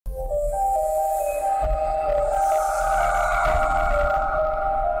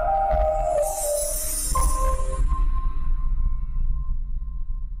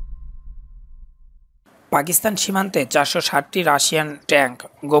পাকিস্তান সীমান্তে ৪৬০টি Russian tank,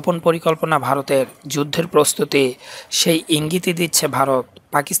 গোপন পরিকল্পনা ভারতের, যুদ্ধের প্রস্তুতি সেই ইঙ্গিতই দিচ্ছে ভারত।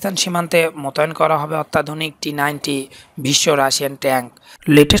 পাকিস্তান সীমান্তে মোতায়েন করা হবে অত্যাধুনিক T-90 বিশ্ব রাশিয়ান ট্যাঙ্ক।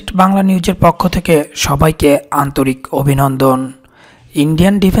 লেটেস্ট বাংলা নিউজের পক্ষ থেকে সবাইকে আন্তরিক অভিনন্দন।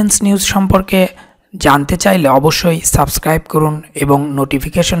 ইন্ডিয়ান ডিফেন্স নিউজ সম্পর্কে জানতে চাইলে অবশ্যই সাবস্ক্রাইব করুন এবং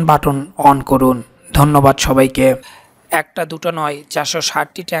নোটিফিকেশন বাটন অন করুন। ধন্যবাদ সবাইকে। একটা দুটো নয়,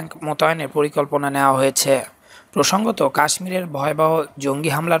 ৪৬০টি ট্যাঙ্ক মোতায়েনের পরিকল্পনা নেওয়া হয়েছে। প্রসঙ্গত, কাশ্মীরের ভয়াবহ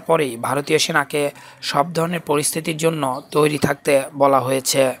জঙ্গি হামলার পরেই ভারতীয় সেনাকে সব ধরনের পরিস্থিতির জন্য তৈরি থাকতে বলা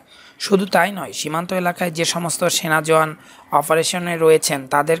হয়েছে। শুধু তাই নয়, সীমান্ত এলাকায় যে সমস্ত সেনা জওয়ান অপারেশনে রয়েছেন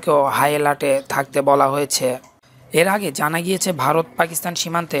তাদেরকেও হাই অ্যালার্টে থাকতে বলা হয়েছে। এর আগে জানা গিয়েছে ভারত পাকিস্তান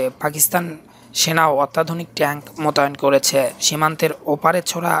সীমান্তে পাকিস্তান সেনাও অত্যাধুনিক ট্যাঙ্ক মোতায়েন করেছে। সীমান্তের ওপারে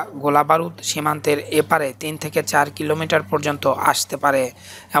ছোড়া গোলাবারুদ সীমান্তের এপারে ৩ থেকে ৪ কিলোমিটার পর্যন্ত আসতে পারে,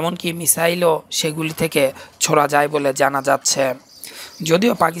 এমনকি মিসাইলও সেগুলি থেকে ছোড়া যায় বলে জানা যাচ্ছে।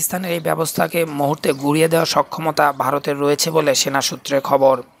 যদিও পাকিস্তানের এই ব্যবস্থাকে মুহূর্তে গুড়িয়ে দেওয়ার সক্ষমতা ভারতের রয়েছে বলে সেনা সূত্রে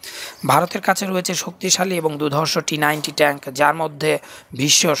খবর। ভারতের কাছে রয়েছে শক্তিশালী এবং দুর্ধর্ষ T-90 ট্যাঙ্ক, যার মধ্যে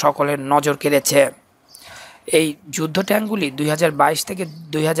বিশ্ব সকলের নজর কেড়েছে। এই যুদ্ধ ট্যাঙ্কগুলি 2022 থেকে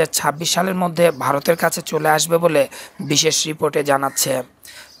 2026 সালের মধ্যে ভারতের কাছে চলে আসবে বলে বিশেষ রিপোর্টে জানাচ্ছে।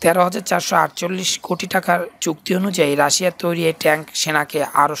 13,448 কোটি টাকার চুক্তি অনুযায়ী রাশিয়ার তৈরি এই ট্যাঙ্ক সেনাকে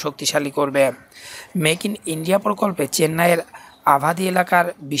আরও শক্তিশালী করবে। মেক ইন ইন্ডিয়া প্রকল্পে চেন্নাইয়ের আভাদি এলাকার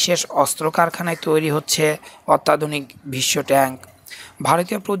বিশেষ অস্ত্র কারখানায় তৈরি হচ্ছে অত্যাধুনিক বিশ্ব ট্যাঙ্ক।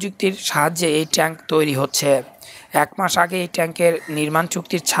 ভারতীয় প্রযুক্তির সাহায্যে এই ট্যাঙ্ক তৈরি হচ্ছে। 1 মাস আগে এই ট্যাঙ্কের নির্মাণ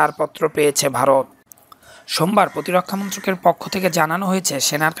চুক্তির ছাড়পত্র পেয়েছে ভারত। সোমবার প্রতিরক্ষা মন্ত্রকের পক্ষ থেকে জানানো হয়েছে,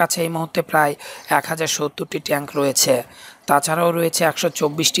 সেনার কাছে এই মুহূর্তে প্রায় 1070টি ট্যাঙ্ক রয়েছে। তাছাড়াও রয়েছে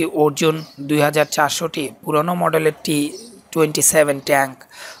 124টি অর্জুন, 2400টি পুরনো মডেলের T-27 ট্যাঙ্ক।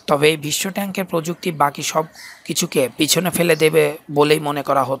 তবে এই বিশ্ব ট্যাঙ্কের প্রযুক্তি বাকি সব কিছুকে পিছনে ফেলে দেবে বলেই মনে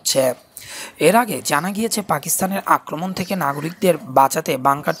করা হচ্ছে। এর আগে জানা গিয়েছে পাকিস্তানের আক্রমণ থেকে নাগরিকদের বাঁচাতে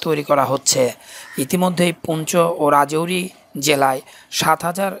বাংকার তৈরি করা হচ্ছে। ইতিমধ্যেই পুঞ্চ ও রাজৌরি জেলায়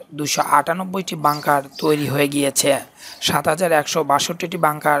 7,298টি বাংকার তৈরি হয়ে গিয়েছে। 7,162টি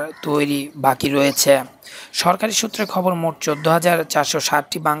বাংকার তৈরি বাকি রয়েছে। সরকারি সূত্রে খবর, মোট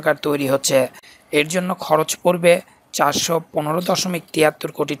 14,460টি বাংকার তৈরি হচ্ছে। এর জন্য খরচ পড়বে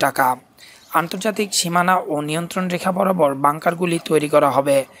 415.73 কোটি টাকা। আন্তর্জাতিক সীমানা ও নিয়ন্ত্রণ রেখা বরাবর বাংকারগুলি তৈরি করা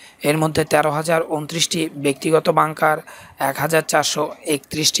হবে। এর মধ্যে 13,029টি ব্যক্তিগত বাংকার,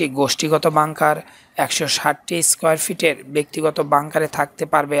 1,431টি গোষ্ঠীগত বাংকার, 160টি স্কোয়ার ফিটের ব্যক্তিগত বাংকারে থাকতে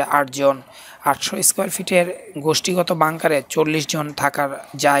পারবে 8 জন, 800 স্কোয়ার ফিটের গোষ্ঠীগত বাংকারে 40 জন থাকার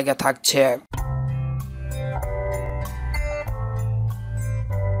জায়গা থাকছে।